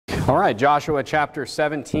All right, Joshua chapter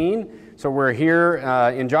 17. So we're here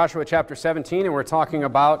in Joshua chapter 17, and we're talking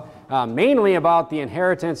about mainly about the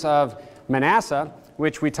inheritance of Manasseh,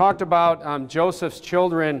 which we talked about Joseph's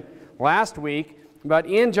children last week. But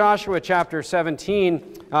in Joshua chapter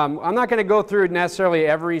 17, I'm not going to go through necessarily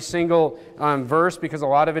every single verse because a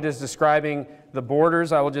lot of it is describing the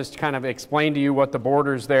borders. I will just kind of explain to you what the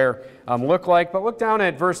borders there look like. But look down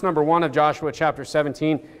at verse number 1 of Joshua chapter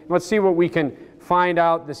 17. Let's see what we can find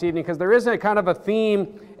out this evening, because there is a kind of a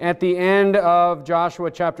theme at the end of Joshua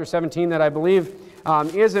chapter 17 that I believe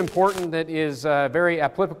is important, that is very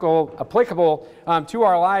applicable to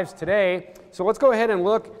our lives today. So let's go ahead and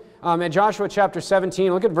look at Joshua chapter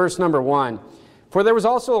 17. Look at verse number 1. For there was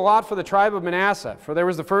also a lot for the tribe of Manasseh,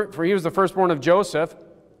 for he was the firstborn of Joseph,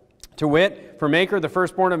 to wit, for Machir, the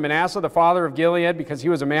firstborn of Manasseh, the father of Gilead, because he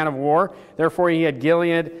was a man of war. Therefore he had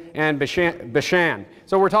Gilead and Bashan.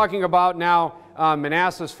 So we're talking about now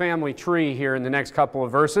Manasseh's family tree here in the next couple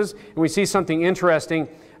of verses. And we see something interesting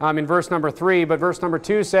in verse number 3. But verse number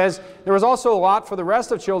 2 says, there was also a lot for the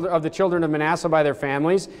rest of the children of Manasseh by their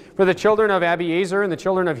families, for the children of Abiezer, and the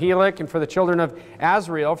children of Helek, and for the children of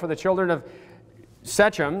Azriel, for the children of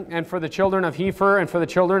Sechem, and for the children of Hepher, and for the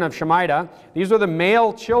children of Shemida. These were the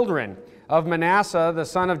male children of Manasseh, the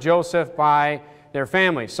son of Joseph, by their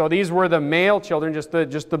families. So these were the male children, just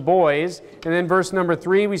the boys. And then verse number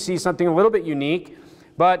 3, we see something a little bit unique.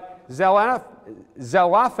 But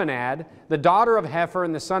Zelophehad, the daughter of Hepher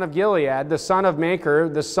and the son of Gilead, the son of Machir,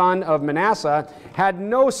 the son of Manasseh, had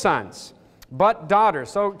no sons, but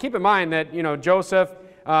daughters. So keep in mind that, Joseph,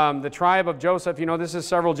 the tribe of Joseph, this is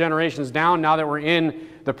several generations down now that we're in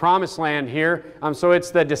the promised land here. So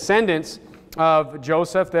it's the descendants of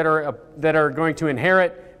Joseph that are going to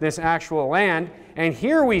inherit this actual land. And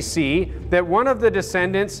here we see that one of the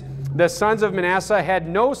descendants, the sons of Manasseh, had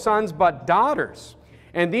no sons but daughters.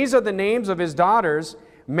 And these are the names of his daughters: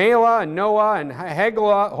 Mahlah and Noah and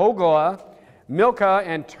Hoglah, Milcah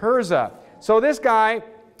and Tirzah. So this guy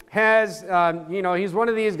has, he's one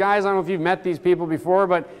of these guys. I don't know if you've met these people before,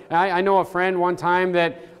 but I know a friend one time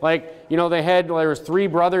that, there was 3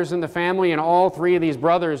 brothers in the family, and all 3 of these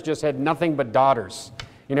brothers just had nothing but daughters.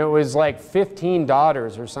 It was like 15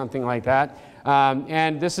 daughters or something like that.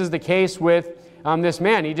 And this is the case with this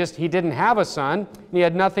man. He didn't have a son, and he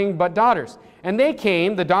had nothing but daughters. And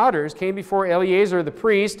the daughters came before Eleazar the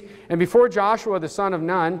priest, and before Joshua the son of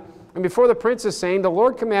Nun, and before the princes, saying, the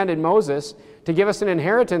Lord commanded Moses to give us an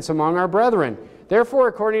inheritance among our brethren. Therefore,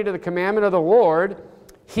 according to the commandment of the Lord,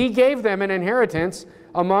 he gave them an inheritance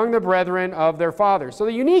among the brethren of their fathers. So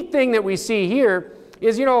the unique thing that we see here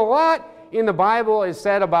is, a lot in the Bible is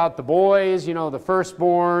said about the boys, the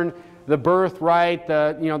firstborn, the birthright,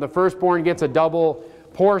 the firstborn gets a double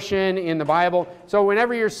portion in the Bible. So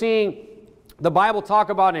whenever you're seeing the Bible talk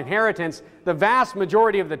about inheritance, the vast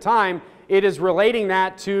majority of the time, it is relating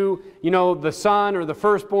that to, the son or the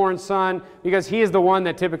firstborn son, because he is the one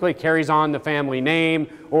that typically carries on the family name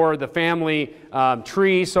or the family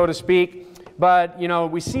tree, so to speak. But,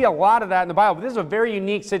 we see a lot of that in the Bible. But this is a very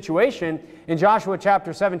unique situation in Joshua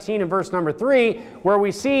chapter 17 and verse number 3, where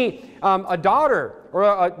we see a daughter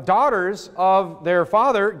or daughters of their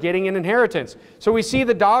father getting an inheritance. So we see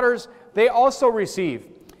the daughters, they also receive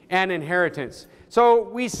an inheritance. So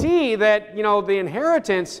we see that, the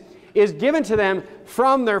inheritance is given to them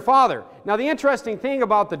from their father. Now, the interesting thing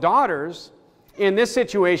about the daughters in this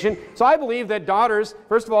situation, so I believe that daughters,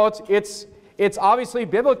 first of all, it's obviously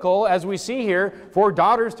biblical, as we see here, for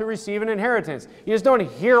daughters to receive an inheritance. You just don't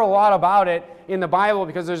hear a lot about it in the Bible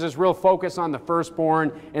because there's this real focus on the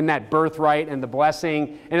firstborn and that birthright and the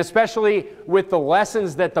blessing, and especially with the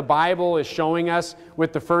lessons that the Bible is showing us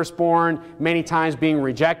with the firstborn many times being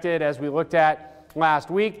rejected, as we looked at last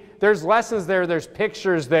week. There's lessons there, there's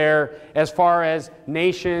pictures there as far as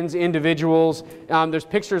nations, individuals, there's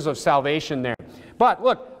pictures of salvation there. But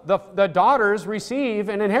look, the daughters receive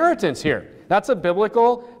an inheritance here. That's a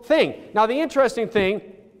biblical thing. Now the interesting thing,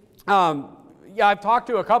 I've talked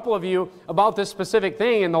to a couple of you about this specific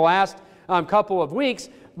thing in the last couple of weeks,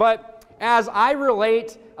 but as I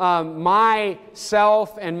relate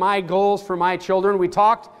myself and my goals for my children, we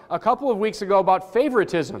talked a couple of weeks ago about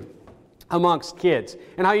favoritism amongst kids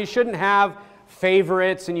and how you shouldn't have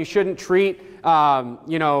favorites and you shouldn't treat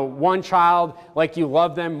one child like you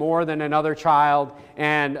love them more than another child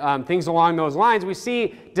and things along those lines. We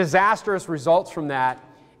see disastrous results from that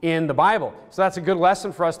in the Bible. So that's a good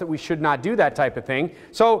lesson for us that we should not do that type of thing.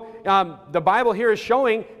 So the Bible here is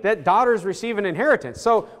showing that daughters receive an inheritance.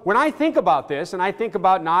 So when I think about this and I think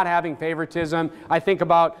about not having favoritism, I think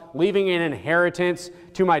about leaving an inheritance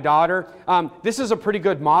to my daughter, this is a pretty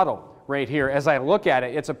good model right here. As I look at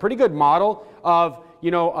it, it's a pretty good model of,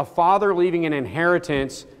 a father leaving an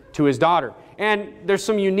inheritance to his daughter. And there's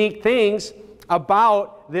some unique things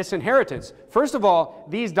about this inheritance. First of all,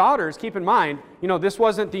 these daughters, keep in mind, this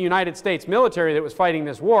wasn't the United States military that was fighting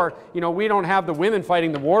this war. We don't have the women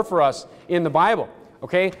fighting the war for us in the Bible,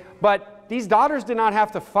 okay? But these daughters did not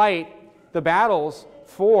have to fight the battles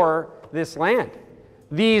for this land.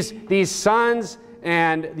 These sons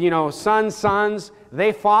and, sons,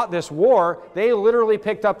 they fought this war. They literally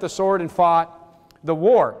picked up the sword and fought the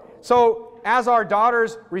war. So as our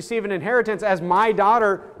daughters receive an inheritance, as my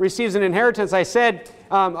daughter receives an inheritance, I said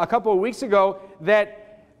a couple of weeks ago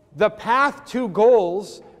that the path to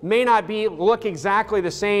goals may not look exactly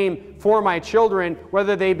the same for my children,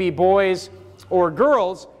 whether they be boys or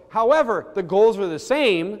girls. However, the goals are the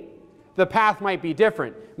same. The path might be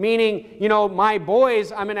different. Meaning, my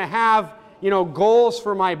boys, I'm going to have, goals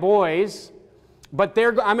for my boys, but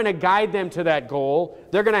I'm going to guide them to that goal.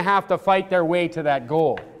 They're going to have to fight their way to that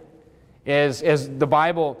goal, as the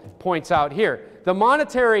Bible points out here. The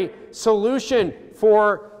monetary solution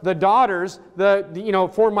for the daughters,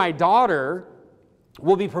 for my daughter,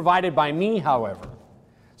 will be provided by me, however.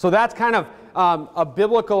 So that's kind of a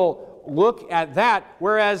biblical look at that.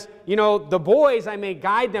 Whereas, the boys, I may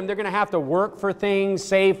guide them. They're going to have to work for things,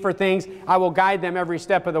 save for things. I will guide them every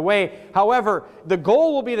step of the way. However, the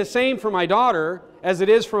goal will be the same for my daughter as it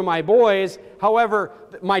is for my boys. However,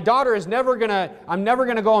 my daughter is I'm never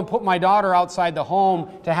going to go and put my daughter outside the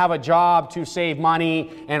home to have a job to save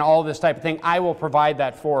money and all this type of thing. I will provide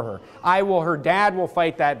that for her. Her dad will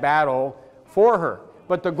fight that battle for her.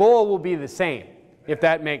 But the goal will be the same, if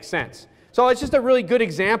that makes sense. So it's just a really good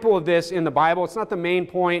example of this in the Bible. It's not the main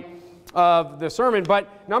point of the sermon, but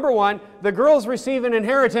number one, the girls receive an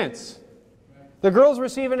inheritance. The girls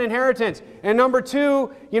receive an inheritance. And number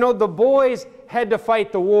two, the boys had to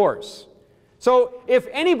fight the wars. So if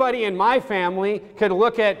anybody in my family could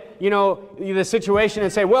look at, the situation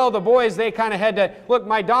and say, well, the boys, they kind of had to, look,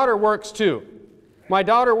 my daughter works too. My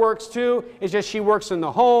daughter works too. It's just she works in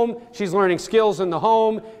the home. She's learning skills in the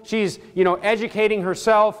home. She's, educating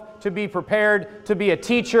herself to be prepared to be a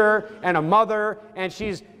teacher and a mother. And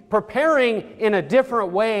she's preparing in a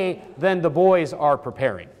different way than the boys are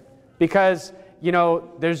preparing. Because,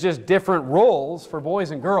 there's just different roles for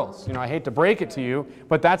boys and girls. I hate to break it to you,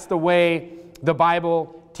 but that's the way the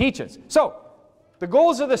Bible teaches. So, the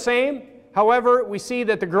goals are the same. However, we see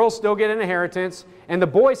that the girls still get an inheritance, and the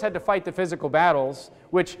boys had to fight the physical battles,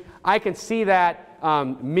 which I can see that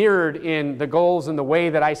mirrored in the goals and the way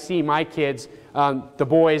that I see my kids, the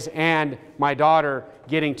boys and my daughter,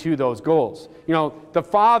 getting to those goals. The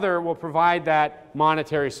father will provide that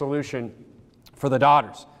monetary solution for the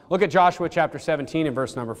daughters. Look at Joshua chapter 17 and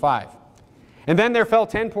verse number 5. And then there fell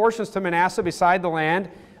 10 portions to Manasseh beside the land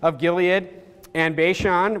of Gilead and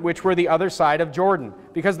Bashan, which were the other side of Jordan,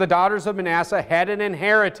 because the daughters of Manasseh had an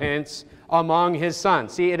inheritance among his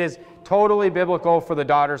sons. See, it is totally biblical for the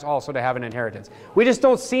daughters also to have an inheritance. We just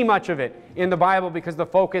don't see much of it in the Bible because the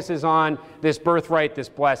focus is on this birthright, this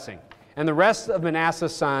blessing. And the rest of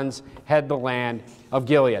Manasseh's sons had the land of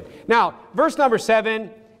Gilead. Now, verse number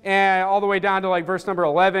 7 and all the way down to like verse number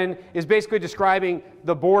 11 is basically describing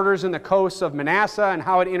the borders and the coasts of Manasseh and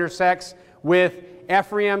how it intersects with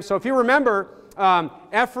Ephraim. So if you remember,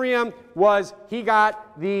 Ephraim he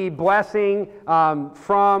got the blessing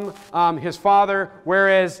from his father,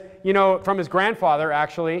 whereas, from his grandfather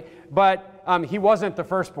actually, but he wasn't the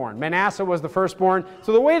firstborn. Manasseh was the firstborn.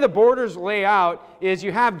 So the way the borders lay out is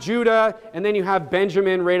you have Judah, and then you have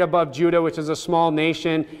Benjamin right above Judah, which is a small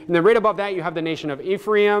nation. And then right above that you have the nation of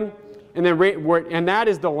Ephraim. And then that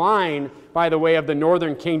is the line, by the way, of the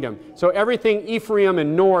northern kingdom. So everything Ephraim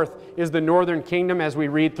and north is the northern kingdom as we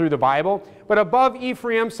read through the Bible. But above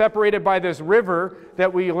Ephraim, separated by this river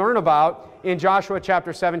that we learn about in Joshua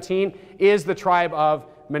chapter 17, is the tribe of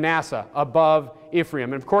Manasseh, above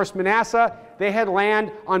Ephraim. And of course, Manasseh, they had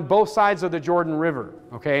land on both sides of the Jordan River,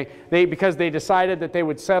 okay? Because they decided that they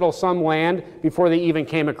would settle some land before they even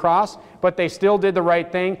came across, but they still did the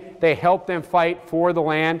right thing. They helped them fight for the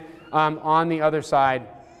land on the other side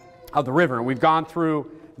of the river. And we've gone through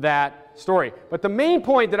that story. But the main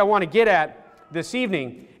point that I want to get at this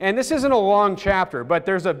evening, and this isn't a long chapter, but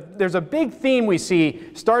there's a big theme we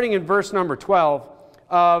see starting in verse number 12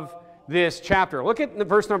 of this chapter. Look at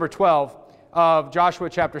verse number 12 of Joshua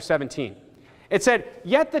chapter 17. It said,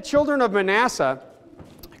 "Yet the children of Manasseh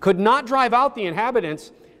could not drive out the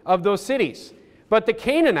inhabitants of those cities, but the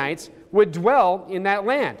Canaanites would dwell in that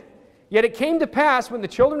land. Yet it came to pass when the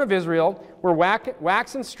children of Israel were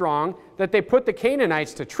waxen strong that they put the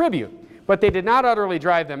Canaanites to tribute, but they did not utterly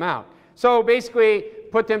drive them out." So basically,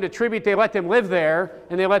 put them to tribute. They let them live there,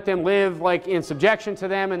 and they let them live like in subjection to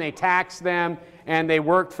them, and they taxed them, and they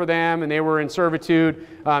worked for them, and they were in servitude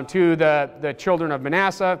to the children of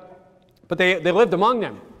Manasseh. But they lived among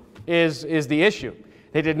them is the issue.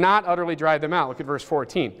 They did not utterly drive them out. Look at verse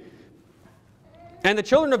 14. And the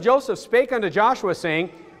children of Joseph spake unto Joshua,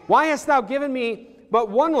 saying, Why hast thou given me but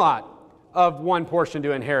one lot of one portion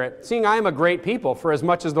to inherit, seeing I am a great people, for as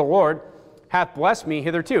much as the Lord hath blessed me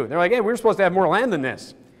hitherto? They're like, hey, we're supposed to have more land than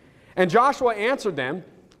this. And Joshua answered them,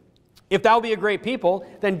 If thou be a great people,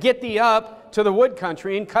 then get thee up to the wood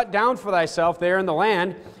country, and cut down for thyself there in the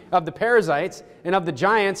land of the Perizzites and of the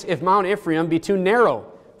giants, if Mount Ephraim be too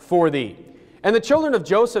narrow for thee. And the children of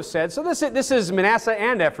Joseph said, so this is Manasseh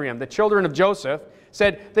and Ephraim, the children of Joseph,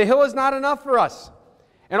 said, The hill is not enough for us.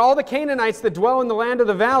 And all the Canaanites that dwell in the land of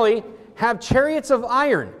the valley have chariots of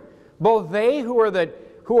iron, both they who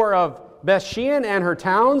are of Bethshean and her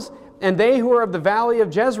towns, and they who are of the valley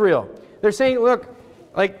of Jezreel. They're saying, look,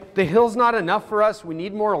 like the hill's not enough for us, we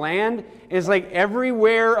need more land. It's like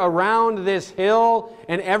everywhere around this hill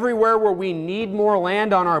and everywhere where we need more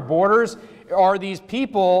land on our borders are these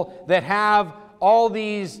people that have all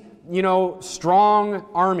these, strong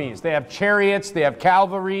armies. They have chariots, they have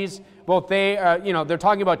cavalries. Both they're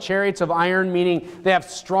talking about chariots of iron, meaning they have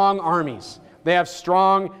strong armies. They have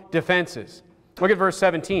strong defenses. Look at verse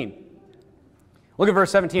 17. Look at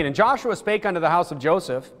verse 17. And Joshua spake unto the house of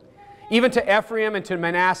Joseph, even to Ephraim and to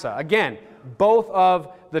Manasseh, again, both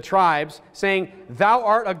of the tribes, saying, Thou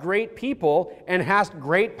art a great people and hast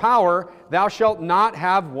great power. Thou shalt not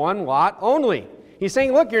have one lot only. He's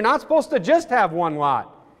saying, look, you're not supposed to just have one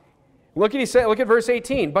lot. Look at verse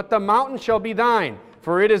 18. But the mountain shall be thine,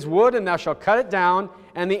 for it is wood, and thou shalt cut it down,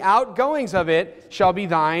 and the outgoings of it shall be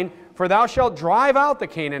thine. For thou shalt drive out the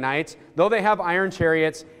Canaanites, though they have iron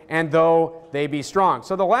chariots, and though they be strong.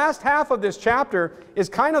 So the last half of this chapter is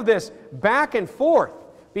kind of this back and forth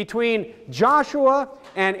between Joshua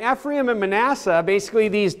and Ephraim and Manasseh, basically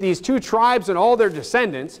these two tribes and all their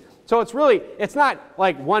descendants. So it's not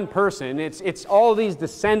like one person, it's all these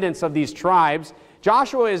descendants of these tribes.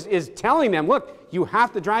 Joshua is telling them, look, you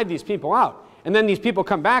have to drive these people out. And then these people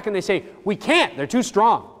come back and they say, we can't, they're too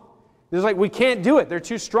strong. It's like, we can't do it, they're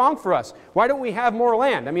too strong for us. Why don't we have more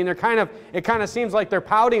land? I mean, it kind of seems like they're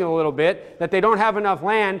pouting a little bit, that they don't have enough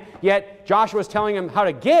land, yet Joshua's telling them how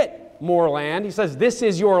to get more land. He says, this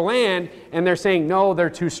is your land, and they're saying, no, they're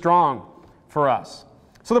too strong for us.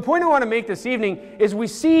 So the point I want to make this evening is we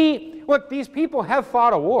see, look, these people have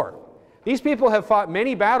fought a war. These people have fought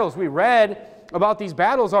many battles. We read about these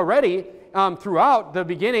battles already throughout the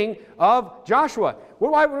beginning of Joshua.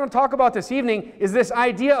 What we're going to talk about this evening is this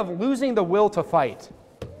idea of losing the will to fight.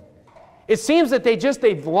 It seems that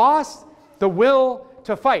they've lost the will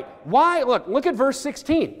to fight. Why? Look at verse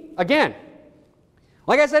 16 again.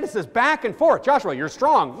 Like I said, it says back and forth. Joshua, you're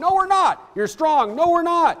strong. No, we're not. You're strong. No, we're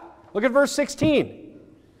not. Look at verse 16.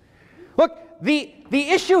 Look, the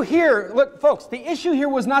issue here, look, folks, the issue here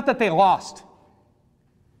was not that they lost.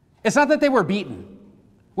 It's not that they were beaten.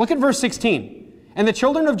 Look at verse 16. And the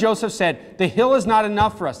children of Joseph said, The hill is not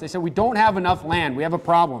enough for us. They said, we don't have enough land. We have a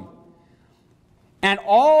problem. And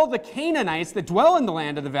all the Canaanites that dwell in the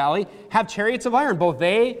land of the valley have chariots of iron, both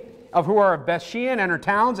they of who are of Bethshean and her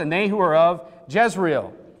towns, and they who are of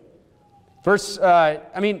Jezreel.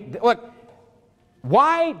 Look,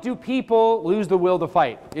 why do people lose the will to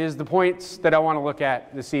fight is the points that I want to look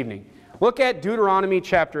at this evening. Look at Deuteronomy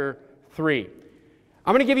chapter 3.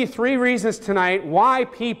 I'm going to give you 3 reasons tonight why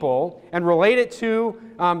people, and relate it to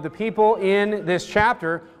the people in this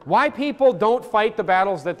chapter, why people don't fight the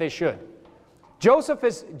battles that they should. Joshua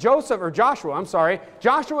is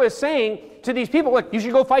saying to these people, look, you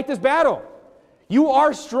should go fight this battle. You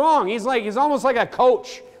are strong. He's almost like a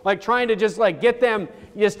coach, like trying to just like get them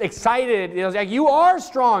just excited. It's like, you are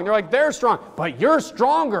strong. They're like, they're strong, but you're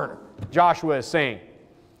stronger, Joshua is saying.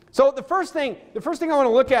 So the first thing I want to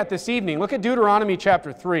look at this evening, look at Deuteronomy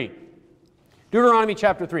chapter 3. Deuteronomy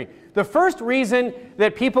chapter 3. The first reason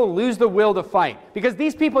that people lose the will to fight, because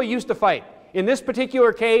these people used to fight. In this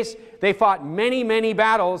particular case, they fought many, many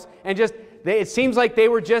battles, and it seems like they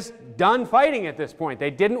were just done fighting at this point.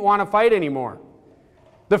 They didn't want to fight anymore.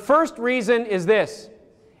 The first reason is this,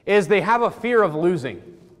 is they have a fear of losing.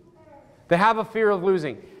 They have a fear of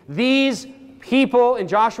losing. These people in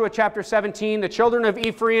Joshua chapter 17, the children of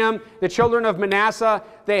Ephraim, the children of Manasseh,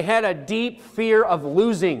 they had a deep fear of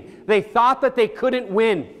losing. They thought that they couldn't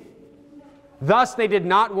win. Thus, they did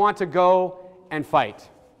not want to go and fight.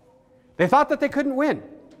 They thought that they couldn't win.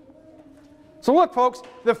 So look, folks,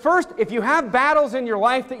 if you have battles in your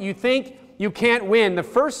life that you think you can't win, the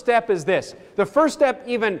first step is this. The first step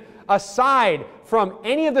even aside from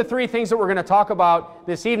any of the three things that we're going to talk about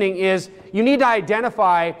this evening is you need to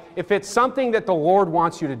identify if it's something that the Lord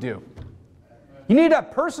wants you to do. You need to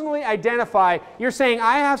personally identify, you're saying,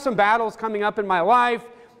 I have some battles coming up in my life,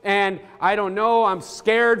 and I don't know, I'm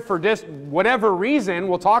scared for just whatever reason.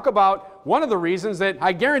 We'll talk about one of the reasons that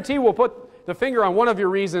I guarantee we'll put the finger on one of your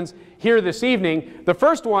reasons here this evening. The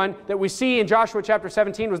first one that we see in Joshua chapter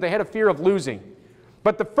 17 was they had a fear of losing.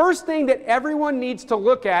 But the first thing that everyone needs to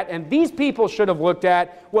look at, and these people should have looked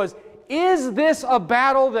at, was, is this a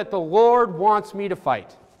battle that the Lord wants me to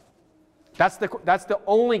fight? That's the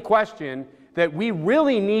only question that we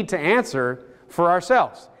really need to answer for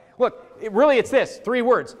ourselves. Look, it's this, three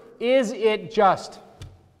words. Is it just?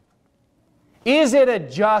 Is it a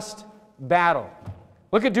just battle?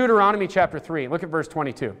 Look at Deuteronomy chapter 3. Look at verse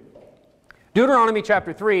 22. Deuteronomy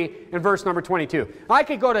chapter 3 and verse number 22. I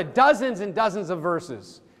could go to dozens and dozens of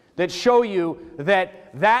verses that show you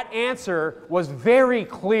that that answer was very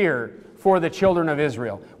clear for the children of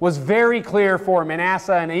Israel, was very clear for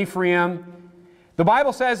Manasseh and Ephraim. The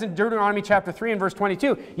Bible says in Deuteronomy chapter 3 and verse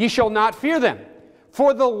 22, ye shall not fear them,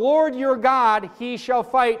 for the Lord your God, he shall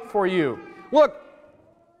fight for you. Look,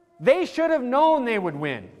 they should have known they would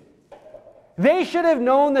win. They should have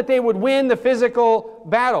known that they would win the physical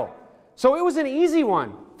battle. So it was an easy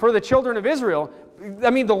one for the children of Israel.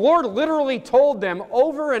 I mean, the Lord literally told them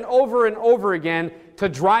over and over and over again to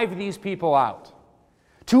drive these people out,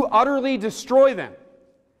 to utterly destroy them.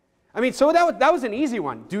 I mean, so that was an easy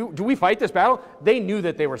one. Do we fight this battle? They knew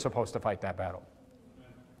that they were supposed to fight that battle.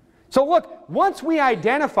 So look, once we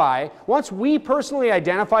personally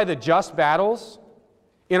identify the just battles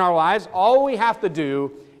in our lives, all we have to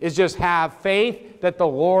do is just have faith that the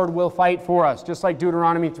Lord will fight for us, just like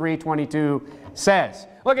Deuteronomy 3:22 says.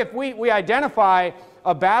 Look, if we identify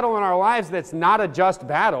a battle in our lives that's not a just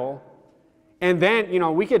battle, and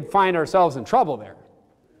then, we could find ourselves in trouble there.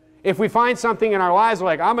 If we find something in our lives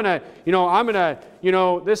like,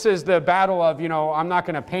 this is the battle of, I'm not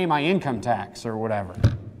going to pay my income tax or whatever.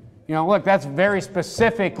 Look, that's very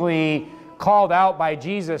specifically called out by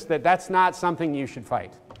Jesus that that's not something you should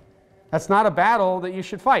fight. That's not a battle that you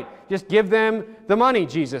should fight. Just give them the money,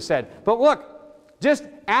 Jesus said. But look, just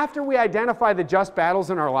after we identify the just battles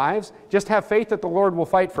in our lives, just have faith that the Lord will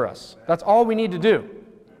fight for us. That's all we need to do.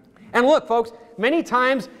 And look, folks, many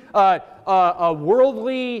times a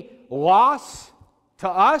worldly loss to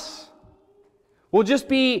us will just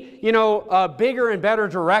be, a bigger and better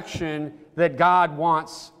direction that God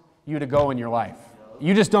wants you to go in your life.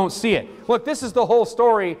 You just don't see it. Look, this is the whole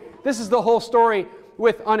story. This is the whole story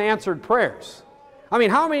with unanswered prayers. I mean,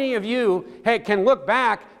 how many of you can look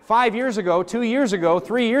back 5 years ago, 2 years ago,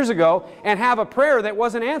 3 years ago, and have a prayer that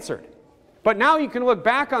wasn't answered? But now you can look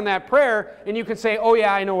back on that prayer and you can say, oh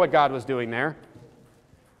yeah, I know what God was doing there.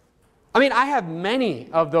 I mean, I have many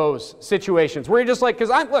of those situations where you're just like, because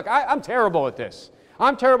I'm terrible at this.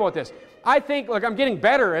 I'm terrible at this. I think, look, I'm getting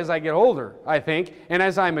better as I get older, I think, and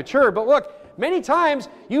as I mature. But look, many times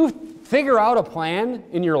you figure out a plan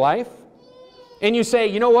in your life and you say,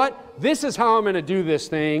 you know what? This is how I'm going to do this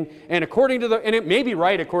thing, and it may be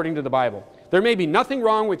right according to the Bible. There may be nothing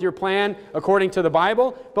wrong with your plan according to the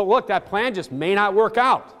Bible, but look, that plan just may not work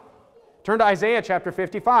out. Turn to Isaiah chapter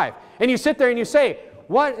 55. And you sit there and you say,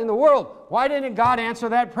 what in the world? Why didn't God answer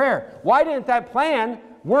that prayer? Why didn't that plan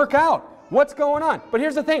work out? What's going on? But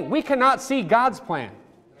here's the thing. We cannot see God's plan.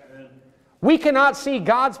 We cannot see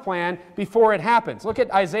God's plan before it happens. Look at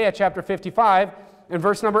Isaiah chapter 55 and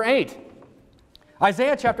verse number 8.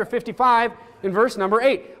 Isaiah chapter 55 and verse number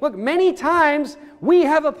 8. Look, many times we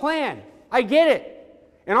have a plan. I get it.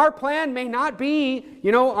 And our plan may not be,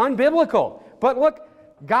 unbiblical. But look,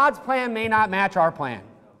 God's plan may not match our plan.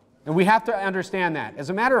 And we have to understand that.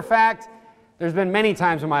 As a matter of fact, there's been many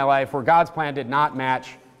times in my life where God's plan did not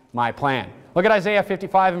match my plan. Look at Isaiah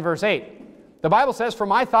 55 and verse 8. The Bible says, for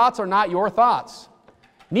my thoughts are not your thoughts.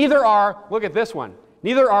 Neither are, look at this one,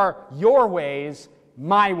 neither are your ways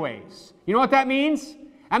my ways. You know what that means?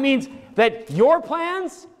 That means that your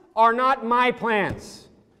plans are not my plans.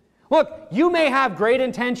 Look, you may have great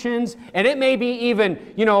intentions, and it may be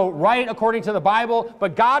even, right according to the Bible,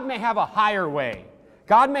 but God may have a higher way.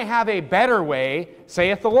 God may have a better way,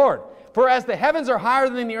 saith the Lord. For as the heavens are higher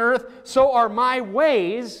than the earth, so are my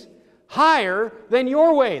ways higher than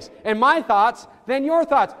your ways, and my thoughts than your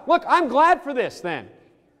thoughts. Look, I'm glad for this then.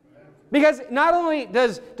 Because not only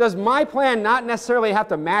does my plan not necessarily have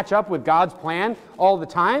to match up with God's plan all the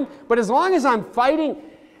time, but as long as I'm fighting,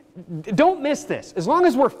 don't miss this, as long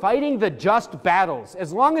as we're fighting the just battles,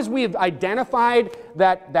 as long as we've identified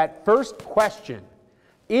that first question,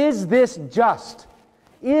 is this just?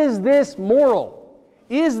 Is this moral?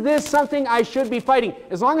 Is this something I should be fighting?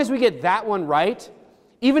 As long as we get that one right,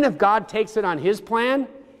 even if God takes it on his plan,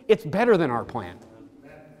 it's better than our plan.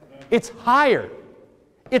 It's higher.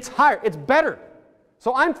 It's higher. It's better.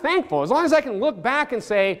 So I'm thankful. As long as I can look back and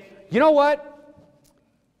say, you know what?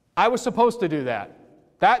 I was supposed to do that.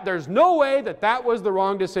 There's no way that was the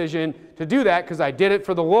wrong decision to do that, because I did it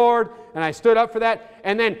for the Lord and I stood up for that.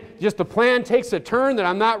 And then just the plan takes a turn that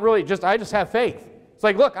I'm not really I just have faith. It's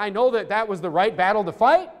like, look, I know that was the right battle to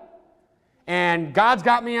fight, and God's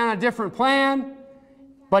got me on a different plan,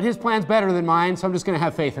 but his plan's better than mine, so I'm just going to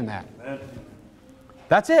have faith in that. Amen.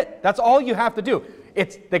 That's it. That's all you have to do.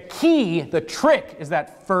 It's the key, the trick is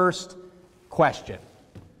that first question.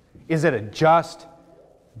 Is it a just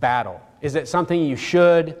battle? Is it something you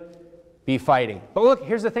should be fighting? But look,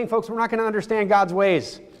 here's the thing, folks. We're not going to understand God's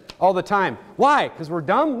ways all the time. Why? Because we're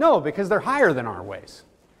dumb? No, because they're higher than our ways.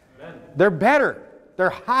 Amen. They're better. They're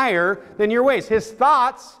higher than your ways. His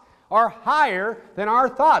thoughts are higher than our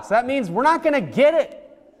thoughts. That means we're not going to get it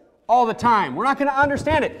all the time. We're not going to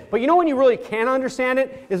understand it. But you know when you really can understand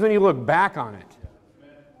it is when you look back on it.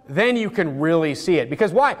 Then you can really see it.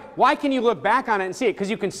 Because why? Why can you look back on it and see it? Because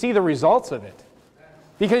you can see the results of it.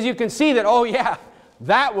 Because you can see that, oh yeah,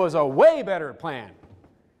 that was a way better plan.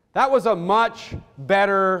 That was a much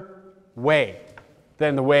better way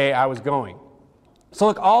than the way I was going. So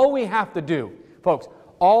look, all we have to do, folks,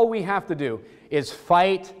 all we have to do is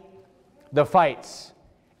fight the fights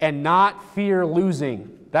and not fear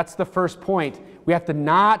losing. That's the first point. We have to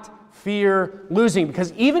not fear losing,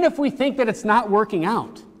 because even if we think that it's not working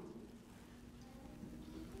out,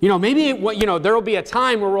 you know, maybe there will be a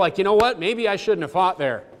time where we're like, you know what, maybe I shouldn't have fought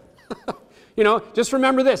there. You know, just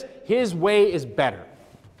remember this. His way is better.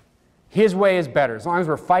 His way is better. As long as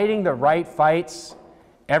we're fighting the right fights,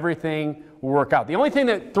 everything will work out. The only thing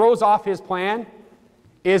that throws off his plan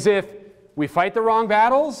is if we fight the wrong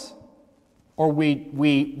battles, or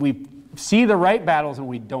we see the right battles and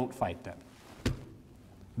we don't fight them.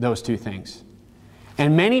 Those two things.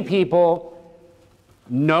 And many people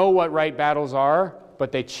know what right battles are,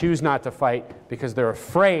 but they choose not to fight because they're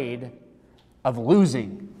afraid of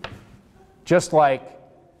losing. Just like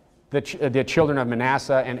the children of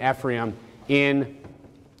Manasseh and Ephraim in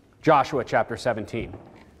Joshua chapter 17.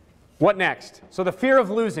 What next? So the fear of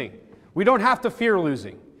losing. We don't have to fear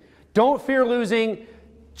losing. Don't fear losing.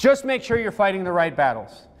 Just make sure you're fighting the right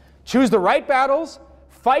battles. Choose the right battles,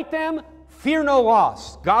 fight them, fear no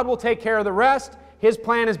loss. God will take care of the rest. His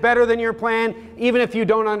plan is better than your plan, even if you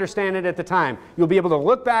don't understand it at the time. You'll be able to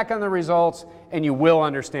look back on the results and you will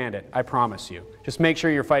understand it, I promise you. Just make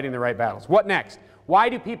sure you're fighting the right battles. What next? Why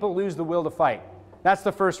do people lose the will to fight? That's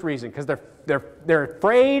the first reason, because they're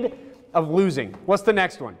afraid of losing. What's the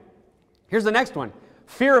next one? Here's the next one.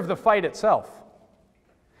 Fear of the fight itself.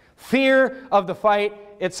 Fear of the fight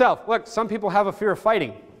itself. Look, some people have a fear of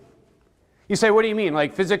fighting. You say, what do you mean?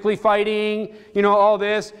 Like physically fighting, you know, all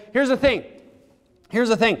this? Here's the thing. Here's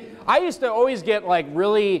the thing. I used to always get like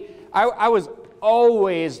really, I was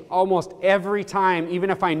always, almost every time, even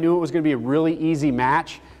if I knew it was going to be a really easy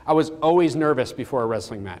match, I was always nervous before a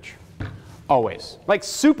wrestling match. Always. Like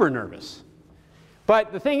super nervous.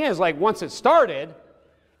 But the thing is, like once it started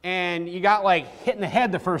and you got like hit in the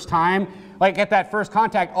head the first time, like at that first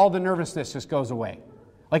contact, all the nervousness just goes away.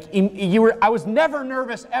 Like I was never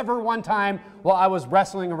nervous ever one time while I was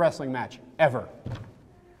wrestling a wrestling match, ever.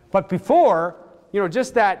 But before, you know,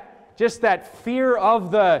 just that fear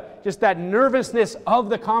of just that nervousness of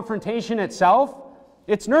the confrontation itself,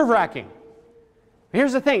 it's nerve-wracking.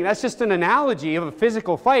 Here's the thing, that's just an analogy of a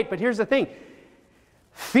physical fight, but here's the thing.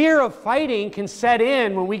 Fear of fighting can set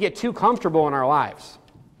in when we get too comfortable in our lives.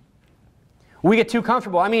 We get too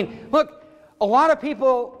comfortable. I mean, look, a lot of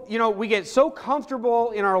people, you know, we get so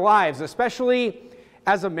comfortable in our lives, especially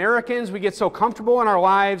as Americans, we get so comfortable in our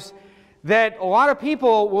lives that a lot of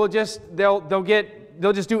people will just, they'll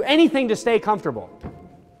just do anything to stay comfortable.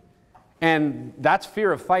 And that's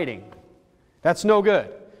fear of fighting. That's no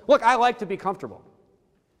good. Look, I like to be comfortable.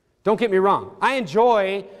 Don't get me wrong. I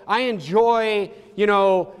enjoy, you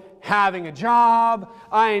know, having a job.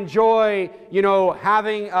 I enjoy, you know,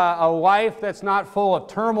 having a life that's not full of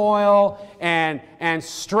turmoil and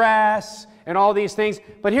stress and all these things.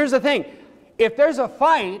 But here's the thing. If there's a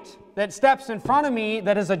fight that steps in front of me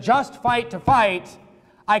that is a just fight to fight,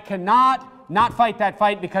 I cannot not fight that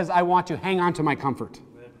fight because I want to hang on to my comfort.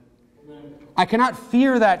 I cannot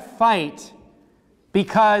fear that fight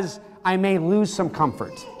because I may lose some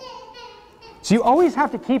comfort. So you always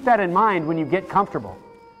have to keep that in mind when you get comfortable.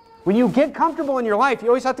 When you get comfortable in your life, you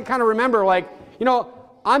always have to kind of remember, like, you know,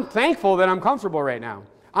 I'm thankful that I'm comfortable right now.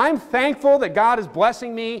 I'm thankful that God is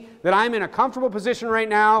blessing me, that I'm in a comfortable position right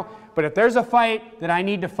now, but if there's a fight that I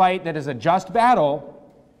need to fight that is a just battle,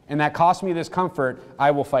 and that costs me this comfort,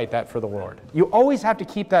 I will fight that for the Lord. You always have to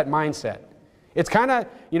keep that mindset. It's kind of,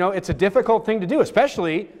 it's a difficult thing to do,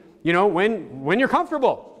 especially, when you're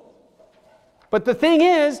comfortable. But the thing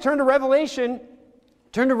is, turn to Revelation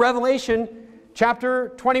chapter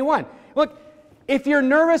 21. Look, if you're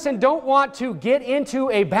nervous and don't want to get into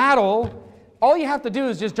a battle, all you have to do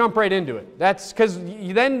is just jump right into it. That's because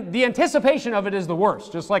then the anticipation of it is the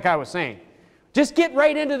worst, just like I was saying. Just get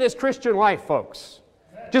right into this Christian life, folks.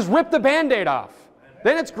 Just rip the Band-Aid off.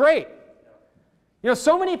 Then it's great.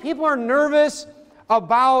 So many people are nervous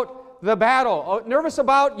about the battle, nervous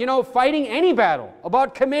about, fighting any battle,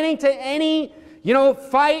 about committing to any,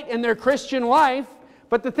 fight in their Christian life.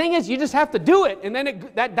 But the thing is, you just have to do it, and then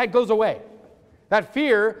that goes away. That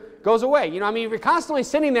fear goes away. If you're constantly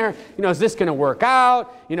sitting there, is this going to work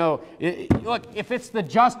out? Look, if it's the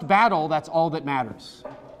just battle, that's all that matters.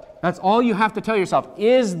 That's all you have to tell yourself.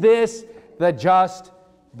 Is this the just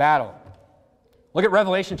battle? Look at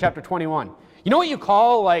Revelation chapter 21. You know what you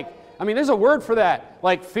call, there's a word for that,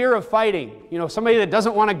 like fear of fighting. Somebody that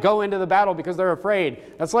doesn't want to go into the battle because they're afraid.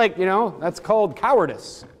 That's that's called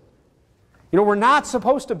cowardice. We're not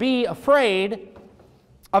supposed to be afraid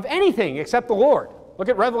of anything except the Lord. Look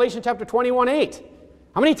at Revelation chapter 21:8.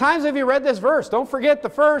 How many times have you read this verse? Don't forget the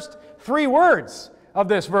first 3 words of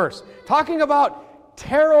this verse, talking about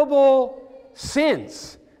terrible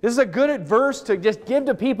sins. This is a good verse to just give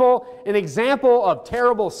to people an example of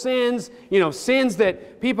terrible sins, sins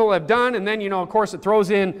that people have done. And then, of course, it throws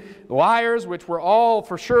in liars, which we're all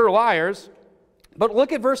for sure liars. But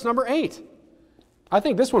look at verse number 8. I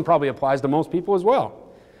think this one probably applies to most people as well.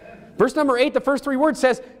 Verse number 8, the first 3 words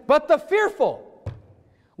says, but the fearful.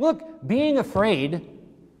 Look, being afraid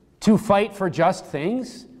to fight for just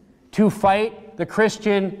things, to fight the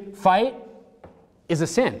Christian fight, is a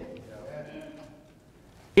sin.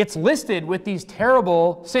 It's listed with these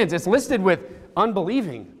terrible sins. It's listed with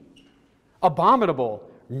unbelieving, abominable,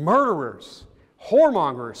 murderers,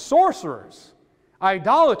 whoremongers, sorcerers,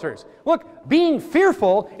 idolaters. Look, being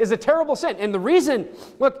fearful is a terrible sin. And the reason,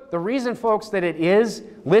 folks, that it is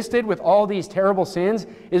listed with all these terrible sins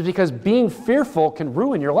is because being fearful can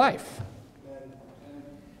ruin your life.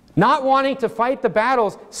 Not wanting to fight the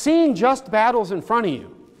battles, seeing just battles in front of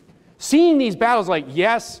you. Seeing these battles like,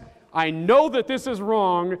 yes, I know that this is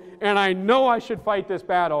wrong, and I know I should fight this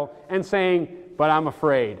battle, and saying, but I'm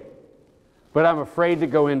afraid. But I'm afraid to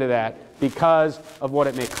go into that because of what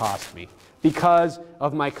it may cost me, because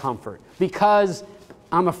of my comfort, because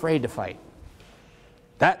I'm afraid to fight.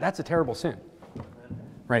 That's a terrible sin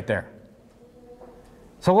right there.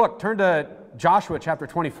 So look, turn to Joshua chapter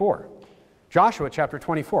 24. Joshua chapter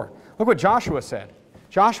 24. Look what Joshua said.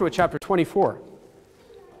 Joshua chapter 24.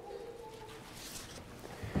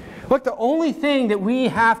 Look, the only thing that we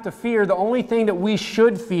have to fear, the only thing that we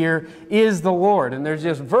should fear is the Lord. And there's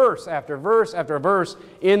just verse after verse after verse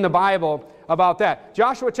in the Bible about that.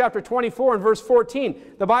 Joshua chapter 24 and verse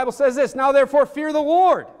 14, the Bible says this, now therefore fear the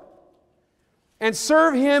Lord and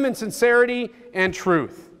serve Him in sincerity and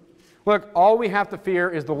truth. Look, all we have to fear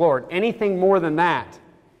is the Lord. Anything more than that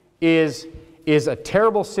is a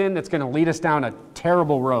terrible sin that's going to lead us down a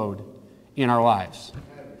terrible road in our lives.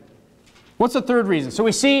 What's the third reason? So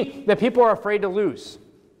we see that people are afraid to lose.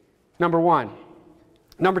 Number one.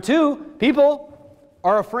 Number two, people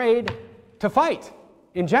are afraid to fight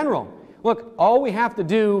in general. Look, all we have to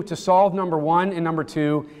do to solve number one and number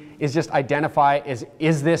two is just identify,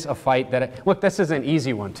 is this a fight that... Look, this is an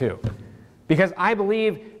easy one too. Because I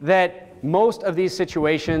believe that most of these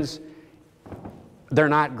situations, they're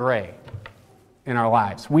not gray in our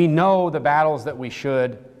lives. We know the battles that we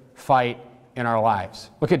should fight in our lives.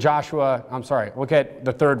 Look at look at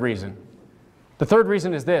the third reason. The third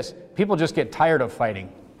reason is this: people just get tired of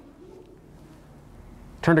fighting.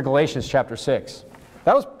 Turn to Galatians chapter 6.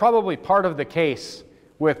 That was probably part of the case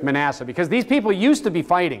with Manasseh, because these people used to be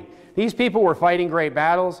fighting. These people were fighting great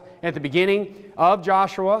battles at the beginning of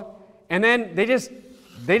Joshua, and then they just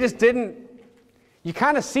didn't. You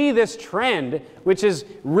kind of see this trend, which is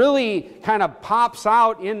really kind of pops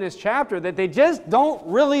out in this chapter, that they just don't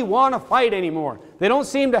really want to fight anymore. They don't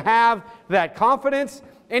seem to have that confidence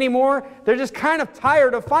anymore. They're just kind of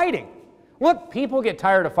tired of fighting. Look, people get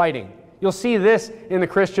tired of fighting. You'll see this in the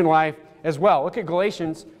Christian life as well. Look at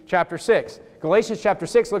Galatians chapter 6. Galatians chapter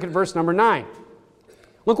 6, look at verse number 9.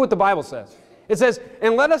 Look what the Bible says. It says,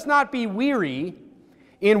 and let us not be weary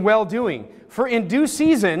in well-doing, for in due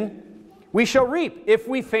season we shall reap if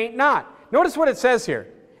we faint not. Notice what it says here.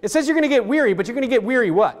 It says you're going to get weary, but you're going to get weary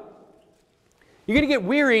what? You're going to get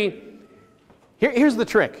weary. Here's the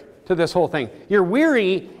trick to this whole thing. You're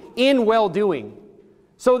weary in well-doing.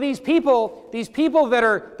 So these people that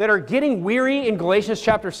are getting weary in Galatians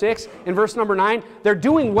chapter 6 and verse number 9, they're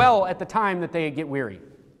doing well at the time that they get weary.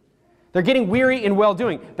 They're getting weary in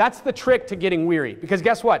well-doing. That's the trick to getting weary. Because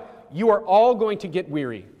guess what? You are all going to get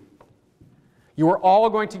weary. You are all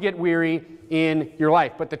going to get weary in your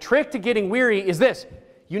life. But the trick to getting weary is this.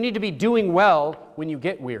 You need to be doing well when you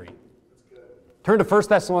get weary. Turn to 1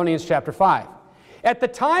 Thessalonians chapter 5. At the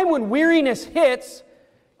time when weariness hits,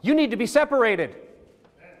 you need to be separated.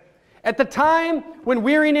 At the time when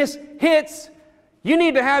weariness hits, you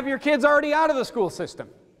need to have your kids already out of the school system.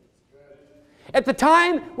 At the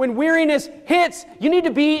time when weariness hits, you need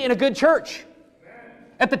to be in a good church.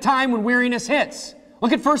 At the time when weariness hits.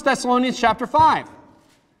 Look at 1 Thessalonians chapter 5.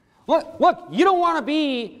 Look, you're all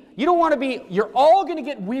going to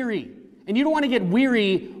get weary. And you don't want to get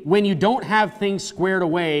weary when you don't have things squared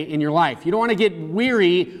away in your life. You don't want to get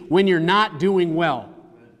weary when you're not doing well.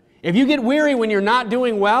 If you get weary when you're not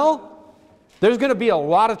doing well, there's going to be a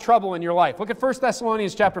lot of trouble in your life. Look at 1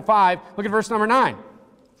 Thessalonians chapter 5. Look at verse number 9.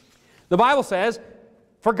 The Bible says,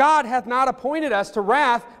 "For God hath not appointed us to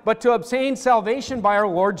wrath, but to obtain salvation by our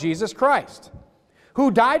Lord Jesus Christ,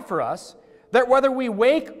 who died for us, that whether we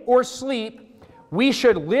wake or sleep, we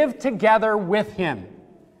should live together with Him."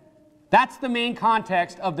 That's the main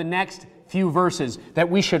context of the next few verses, that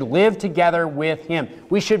we should live together with Him.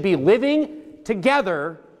 We should be living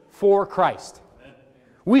together for Christ.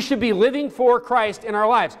 We should be living for Christ in our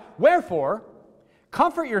lives. Wherefore,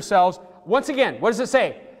 comfort yourselves, once again, what does it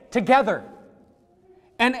say? Together.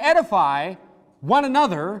 And edify one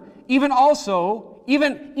another, even as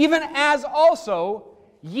also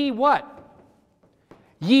ye what?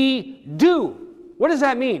 Ye do. What does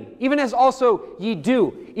that mean? Even as also ye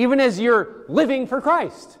do. Even as you're living for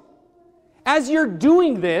Christ. As you're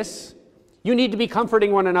doing this, you need to be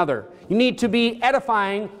comforting one another. You need to be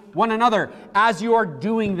edifying one another as you are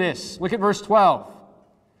doing this. Look at verse 12.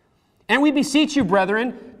 "And we beseech you,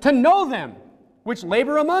 brethren, to know them which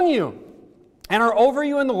labor among you, and are over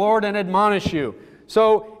you in the Lord, and admonish you."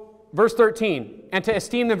 So, verse 13, "And to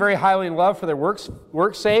esteem them very highly in love for their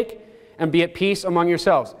works' sake, and be at peace among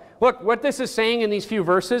yourselves." Look, what this is saying in these few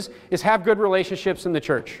verses is have good relationships in the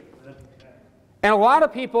church. And a lot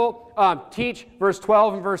of people teach verse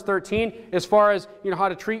 12 and verse 13 as far as how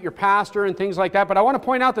to treat your pastor and things like that. But I want to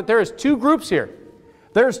point out that there is two groups here.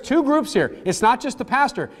 There's two groups here. It's not just the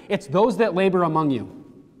pastor. It's those that labor among you.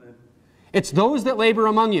 It's those that labor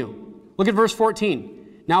among you. Look at verse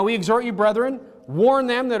 14. "Now we exhort you, brethren, warn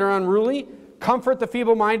them that are unruly, comfort the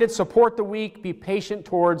feeble-minded, support the weak, be patient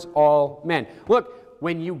towards all men." Look,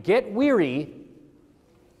 when you get weary,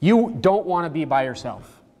 you don't want to be by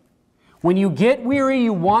yourself. When you get weary,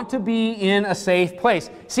 you want to be in a safe place.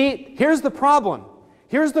 See, here's the problem.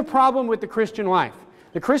 Here's the problem with the Christian life.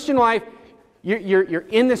 The Christian life, you're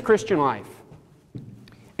in this Christian life,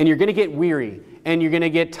 and you're going to get weary, and you're going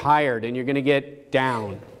to get tired, and you're going to get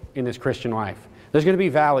down in this Christian life. There's going to be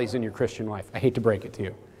valleys in your Christian life. I hate to break it to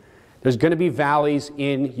you. There's going to be valleys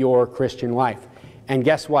in your Christian life. And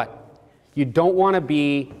guess what? You don't want to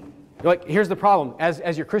be, here's the problem.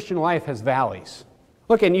 As your Christian life has valleys,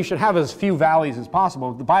 look, and you should have as few valleys as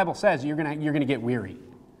possible. The Bible says you're going to get weary.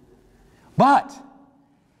 But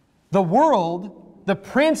the world, the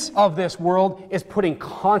prince of this world, is putting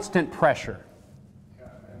constant pressure.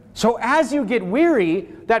 So as you get weary,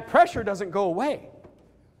 that pressure doesn't go away.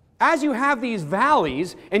 As you have these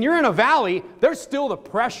valleys, and you're in a valley, there's still the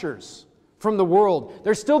pressures from the world.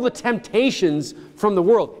 There's still the temptations from the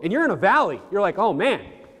world. And you're in a valley. You're like, oh man,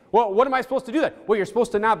 well, what am I supposed to do then? Well, you're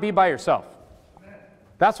supposed to not be by yourself.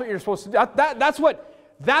 That's what you're supposed to do. That's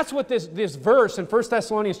what this verse in 1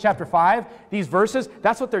 Thessalonians chapter 5, these verses,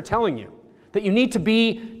 that's what they're telling you. That you need to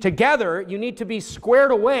be together, you need to be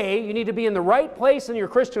squared away, you need to be in the right place in your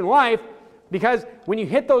Christian life, because when you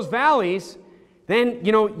hit those valleys, then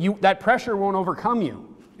that pressure won't overcome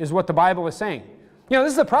you, is what the Bible is saying.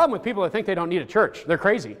 This is the problem with people that think they don't need a church. They're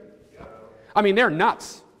crazy. I mean, they're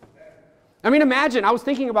nuts. I mean, imagine, I was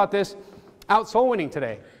thinking about this out soul winning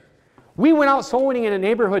today. We went out soul winning in a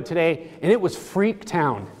neighborhood today, and it was freak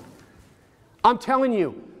town. I'm telling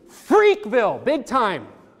you, Freakville, big time.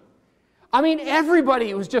 I mean, everybody,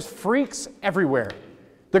 it was just freaks everywhere.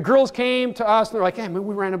 The girls came to us, and they're like, hey,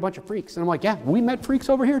 we ran a bunch of freaks. And I'm like, yeah, we met freaks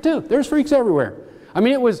over here too. There's freaks everywhere. I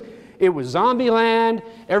mean, it was zombie land.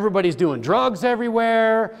 Everybody's doing drugs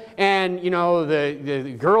everywhere. And,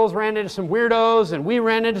 the girls ran into some weirdos, and we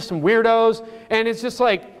ran into some weirdos. And it's just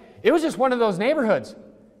like, it was just one of those neighborhoods.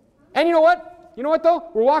 And you know what? You know what, though?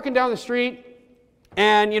 We're walking down the street,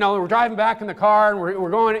 And, we're driving back in the car, and we're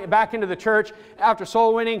going back into the church after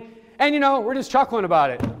soul winning, and, we're just chuckling about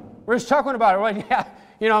it. We're just chuckling about it. Well,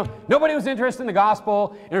 yeah, nobody was interested in the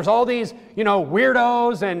gospel, and there's all these,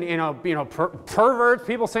 weirdos and, perverts,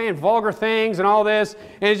 people saying vulgar things and all this,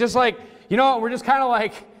 and it's just like, we're just kind of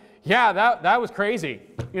like, yeah, that was crazy.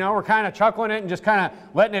 We're kind of chuckling it and just kind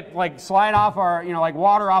of letting it like slide off our, like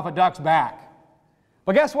water off a duck's back.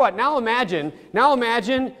 But guess what? Now imagine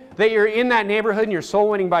that you're in that neighborhood and you're soul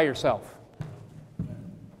winning by yourself.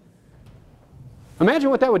 Imagine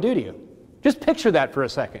what that would do to you. Just picture that for a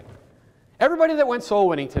second. Everybody that went soul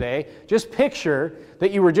winning today, just picture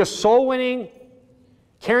that you were just soul winning,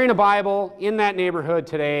 carrying a Bible in that neighborhood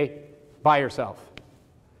today by yourself.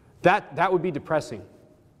 That would be depressing.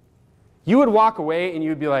 You would walk away and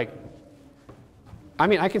you'd be like,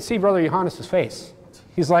 I can see Brother Johannes' face.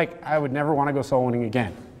 He's like, I would never want to go soul winning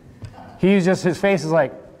again. His face is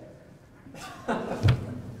like,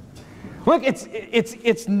 look,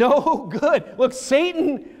 it's no good. Look,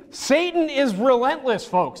 Satan is relentless,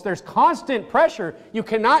 folks. There's constant pressure.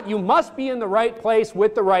 You must be in the right place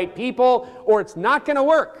with the right people, or it's not going to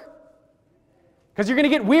work. Because you're going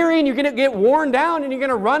to get weary and you're going to get worn down and you're going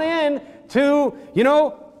to run into,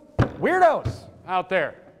 weirdos out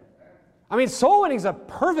there. Soul winning is a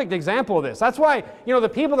perfect example of this. That's why, the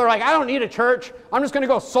people that are like, I don't need a church. I'm just going to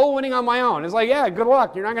go soul winning on my own. It's like, yeah, good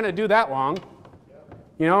luck. You're not going to do that long.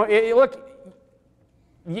 Look,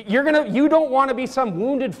 you don't want to be some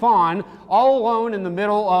wounded fawn all alone in the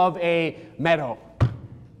middle of a meadow.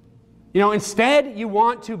 Instead, you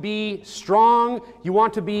want to be strong. You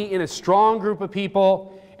want to be in a strong group of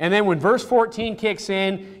people. And then when verse 14 kicks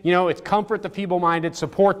in, it's comfort the feeble-minded,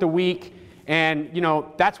 support the weak. And,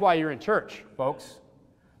 that's why you're in church, folks.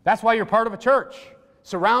 That's why you're part of a church,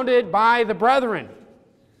 surrounded by the brethren.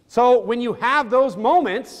 So when you have those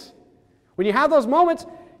moments, you're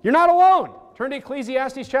not alone. Turn to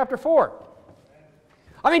Ecclesiastes chapter 4.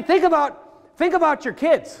 Think about your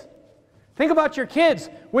kids. Think about your kids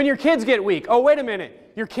when your kids get weak. Oh, wait a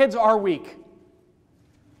minute. Your kids are weak.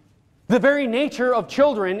 The very nature of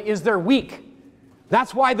children is they're weak.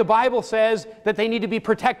 That's why the Bible says that they need to be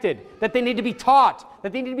protected, that they need to be taught,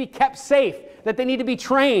 that they need to be kept safe, that they need to be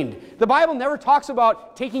trained. The Bible never talks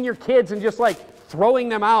about taking your kids and just like throwing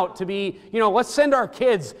them out to be, let's send our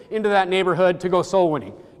kids into that neighborhood to go soul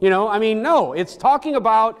winning. No, it's talking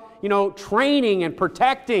about, training and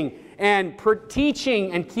protecting and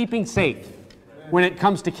teaching and keeping safe when it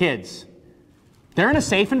comes to kids. They're in a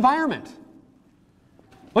safe environment.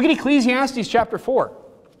 Look at Ecclesiastes chapter 4.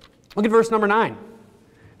 Look at verse number 9.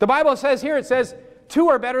 The Bible says here, it says, 2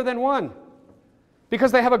 are better than 1,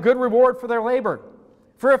 because they have a good reward for their labor.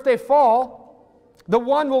 For if they fall, the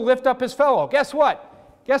one will lift up his fellow. Guess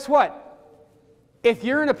what? If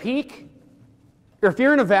you're in a peak, or if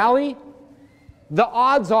you're in a valley, the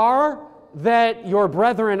odds are that your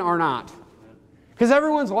brethren are not. Because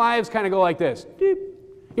everyone's lives kind of go like this. Doop.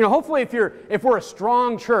 Hopefully if we're a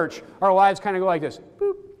strong church, our lives kind of go like this.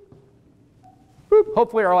 Boop. Boop.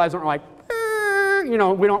 Hopefully our lives aren't like,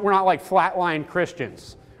 we're not like flatline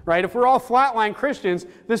Christians, right? If we're all flatline Christians,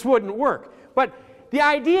 this wouldn't work. But the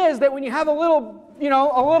idea is that when you have a little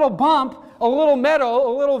bump, a little meadow,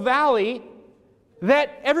 a little valley,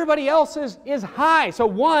 that everybody else is high. So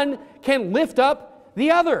one can lift up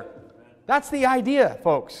the other. That's the idea,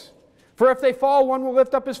 folks. For if they fall, one will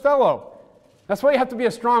lift up his fellow. That's why you have to be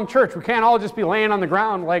a strong church. We can't all just be laying on the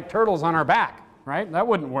ground like turtles on our back, right? That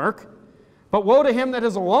wouldn't work. But woe to him that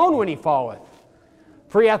is alone when he falleth,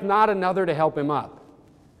 for he hath not another to help him up.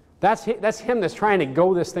 That's him that's trying to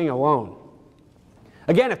go this thing alone.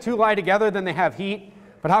 Again, if 2 lie together, then they have heat.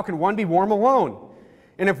 But how can one be warm alone?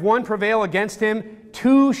 And if one prevail against him,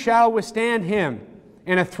 2 shall withstand him.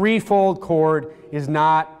 And a threefold cord is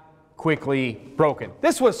not quickly broken.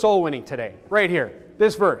 This was soul winning today, right here,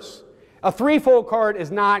 this verse. A threefold cord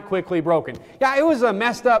is not quickly broken. Yeah, it was a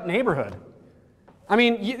messed up neighborhood.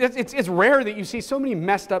 It's rare that you see so many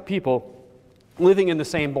messed up people living in the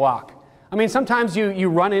same block. Sometimes you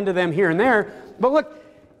run into them here and there, but look,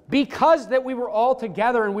 because that we were all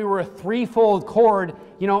together and we were a threefold cord,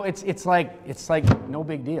 it's like no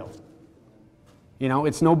big deal.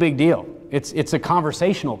 It's no big deal. It's a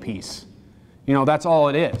conversational piece. That's all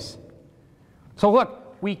it is. So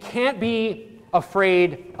look, we can't be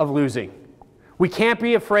afraid of losing. We can't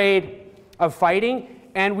be afraid of fighting,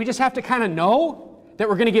 and we just have to kind of know that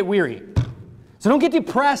we're going to get weary. So don't get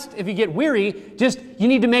depressed if you get weary. You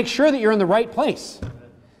need to make sure that you're in the right place.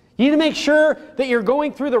 You need to make sure that you're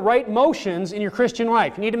going through the right motions in your Christian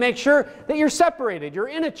life. You need to make sure that you're separated, you're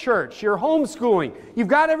in a church, you're homeschooling, you've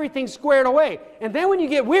got everything squared away. And then when you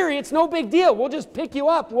get weary, it's no big deal. We'll just pick you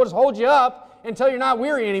up, we'll just hold you up until you're not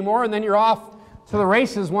weary anymore, and then you're off to the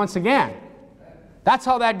races once again. That's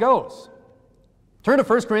how that goes. Turn to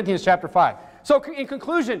 1 Corinthians chapter 5. So in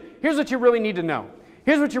conclusion, here's what you really need to know.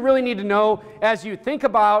 Here's what you really need to know as you think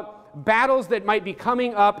about battles that might be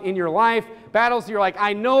coming up in your life. Battles you're like,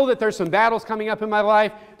 I know that there's some battles coming up in my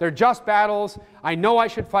life. They're just battles. I know I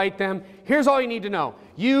should fight them. Here's all you need to know.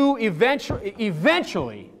 You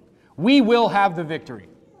eventually, we will have the victory.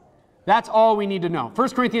 That's all we need to know. 1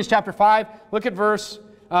 Corinthians chapter 5, look at 1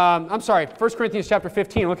 Corinthians chapter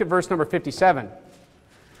 15, look at verse number 57.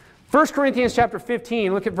 1 Corinthians chapter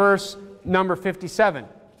 15, look at verse number 57.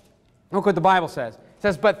 Look what the Bible says. It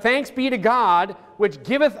says, but thanks be to God, which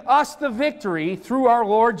giveth us the victory through our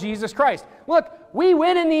Lord Jesus Christ. Look, we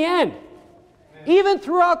win in the end. Even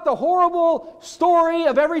throughout the horrible story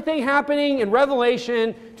of everything happening in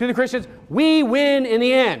Revelation to the Christians, we win in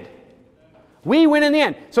the end. We win in the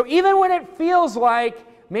end. So even when it feels like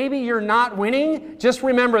maybe you're not winning, just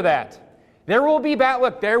remember that. There will be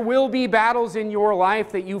battles in your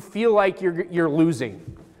life that you feel like you're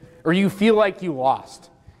losing, or you feel like you lost.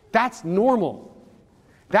 That's normal.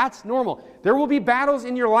 That's normal. There will be battles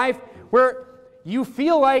in your life where you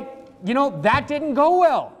feel like, that didn't go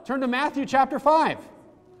well. Turn to Matthew chapter 5.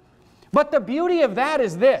 But the beauty of that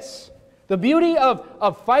is this. The beauty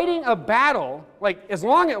of fighting a battle,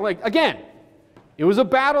 again, it was a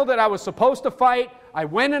battle that I was supposed to fight. I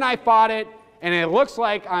went and I fought it, and it looks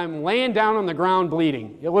like I'm laying down on the ground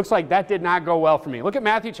bleeding. It looks like that did not go well for me. Look at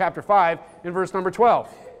Matthew chapter 5 and verse number 12.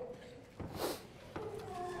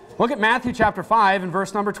 Look at Matthew chapter 5 and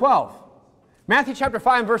verse number 12. Matthew chapter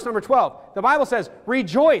 5 and verse number 12. The Bible says,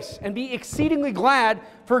 rejoice and be exceedingly glad,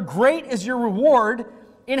 for great is your reward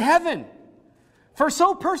in heaven. For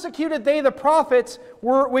so persecuted they the prophets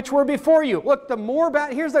which were before you. Look,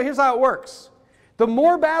 here's how it works. The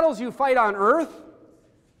more battles you fight on earth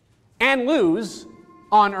and lose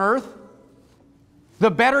on earth,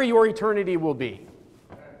 the better your eternity will be.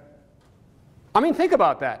 Think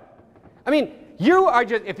about that.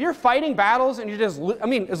 If you're fighting battles and as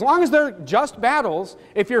long as they're just battles,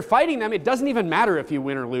 if you're fighting them, it doesn't even matter if you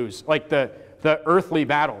win or lose, like the earthly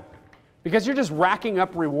battle, because you're just racking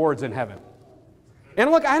up rewards in heaven.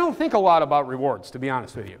 And look, I don't think a lot about rewards, to be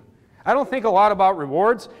honest with you. I don't think a lot about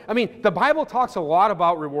rewards. The Bible talks a lot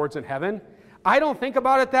about rewards in heaven. I don't think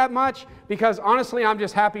about it that much because honestly, I'm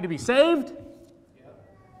just happy to be saved.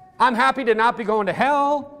 I'm happy to not be going to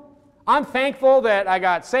hell. I'm thankful that I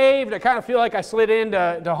got saved. I kind of feel like I slid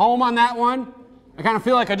into home on that one. I kind of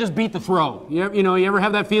feel like I just beat the throw. You ever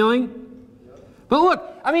have that feeling? But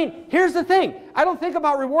look, here's the thing. I don't think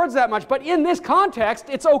about rewards that much, but in this context,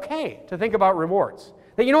 it's okay to think about rewards.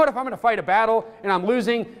 That if I'm going to fight a battle and I'm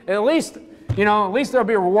losing, at least there'll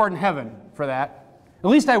be a reward in heaven for that. At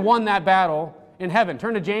least I won that battle in heaven.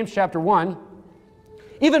 Turn to James chapter 1.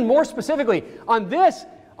 Even more specifically, on this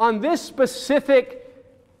specific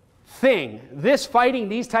thing, this fighting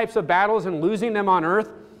these types of battles and losing them on earth,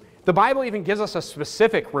 the Bible even gives us a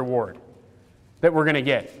specific reward that we're going to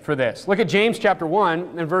get for this. Look at James chapter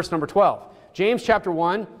 1 and verse number 12. James chapter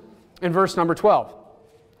 1 and verse number 12.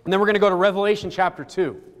 And then we're going to go to Revelation chapter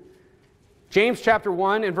 2. James chapter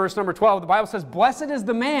 1 and verse number 12, the Bible says, blessed is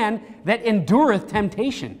the man that endureth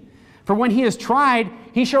temptation, for when he is tried,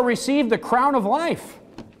 he shall receive the crown of life,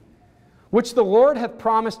 which the Lord hath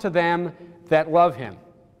promised to them that love him.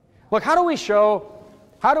 Look, how do we show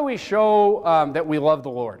that we love the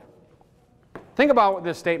Lord? Think about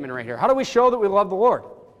this statement right here. How do we show that we love the Lord?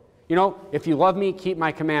 If you love me, keep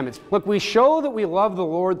my commandments. Look, we show that we love the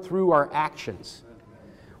Lord through our actions.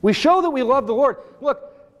 We show that we love the Lord.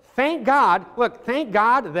 Thank God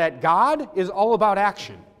that God is all about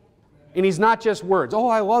action. And He's not just words. Oh,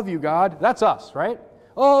 I love you, God. That's us, right?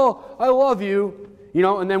 Oh, I love you.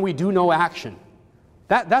 And then we do no action.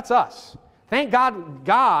 That's us. Thank God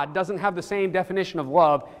God doesn't have the same definition of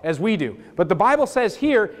love as we do. But the Bible says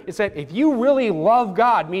here, it's that if you really love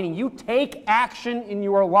God, meaning you take action in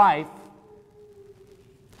your life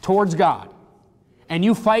towards God, and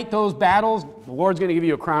you fight those battles, the Lord's going to give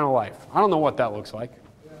you a crown of life. I don't know what that looks like.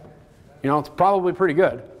 It's probably pretty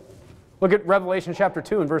good. Look at Revelation chapter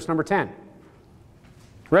 2 and verse number 10.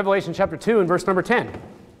 Revelation chapter 2 and verse number 10.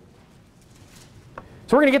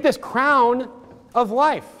 So we're going to get this crown of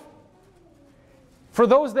life. For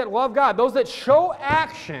those that love God, those that show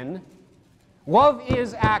action, love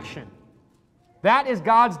is action. That is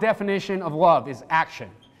God's definition of love, is action.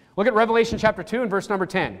 Look at Revelation chapter 2 and verse number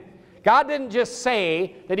 10. God didn't just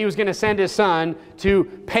say that he was going to send his son to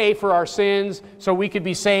pay for our sins so we could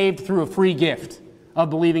be saved through a free gift of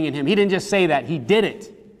believing in him. He didn't just say that. He did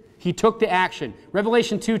it. He took the action.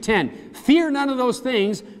 Revelation 2:10, fear none of those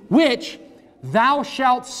things which thou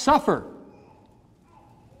shalt suffer.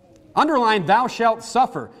 Underline, thou shalt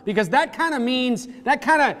suffer, because that kind of means,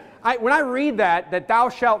 when I read that thou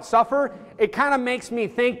shalt suffer, it kind of makes me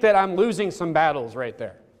think that I'm losing some battles right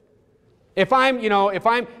there. If I'm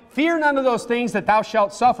fear none of those things that thou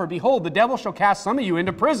shalt suffer, behold, the devil shall cast some of you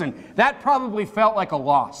into prison. That probably felt like a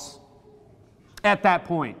loss at that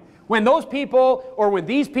point. When those people, or when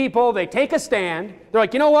these people, they take a stand, they're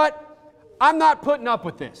like, you know what? I'm not putting up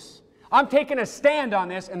with this. I'm taking a stand on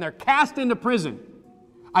this, and they're cast into prison.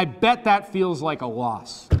 I bet that feels like a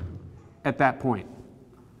loss at that point.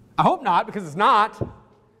 I hope not, because it's not.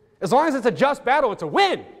 As long as it's a just battle, it's a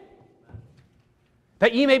win.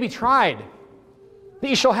 That ye may be tried, that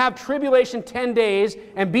ye shall have tribulation 10 days,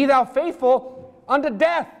 and be thou faithful unto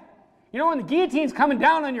death. You know, when the guillotine's coming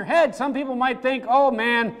down on your head, some people might think, oh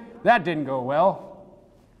man, that didn't go well.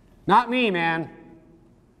 Not me, man.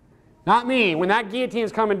 Not me. When that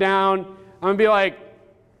guillotine's coming down, I'm going to be like,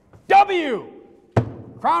 W!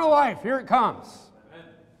 Crown of life, here it comes.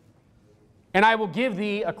 And I will give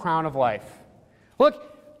thee a crown of life.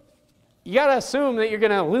 Look, you got to assume that you're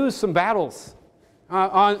going to lose some battles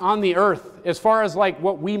on the earth as far as like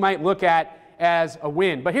what we might look at as a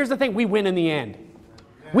win. But here's the thing, we win in the end.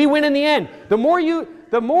 We win in the end. The more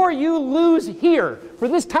you lose here for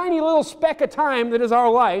this tiny little speck of time that is our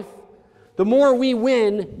life, the more we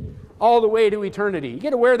win all the way to eternity. You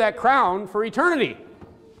get to wear that crown for eternity,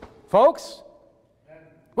 folks.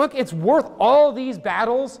 Look, it's worth all these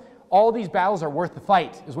battles. All these battles are worth the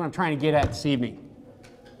fight, is what I'm trying to get at this evening.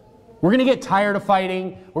 We're going to get tired of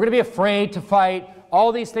fighting. We're going to be afraid to fight.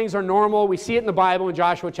 All these things are normal. We see it in the Bible in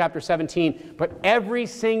Joshua chapter 17. But every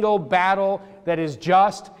single battle that is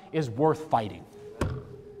just is worth fighting.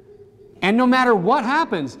 And no matter what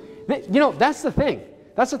happens, you know, that's the thing.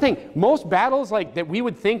 That's the thing. Most battles like that we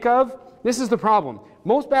would think of, this is the problem.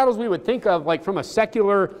 Most battles we would think of like from a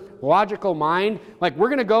secular, logical mind, like we're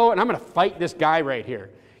going to go and I'm going to fight this guy right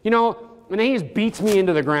here. You know, and then he just beats me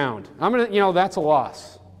into the ground. I'm going to, you know, that's a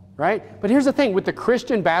loss, right? But here's the thing. With the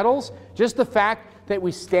Christian battles, just the fact that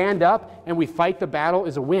we stand up and we fight the battle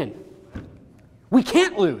is a win. We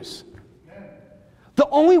can't lose. The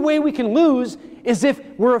only way we can lose is if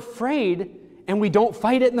we're afraid and we don't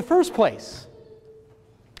fight it in the first place.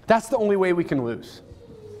 That's the only way we can lose.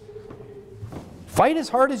 Fight as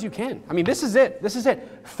hard as you can. I mean, this is it. This is it.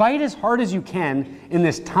 Fight as hard as you can in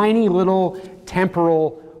this tiny little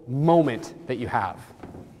temporal moment that you have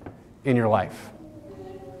in your life.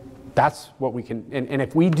 That's what we can, and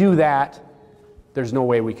if we do that, there's no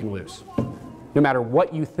way we can lose. No matter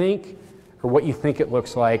what you think or what you think it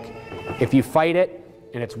looks like, if you fight it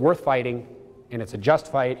and it's worth fighting and it's a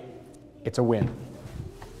just fight, it's a win.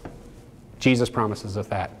 Jesus promises us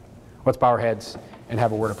that. Let's bow our heads and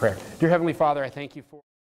have a word of prayer. Dear Heavenly Father, I thank you for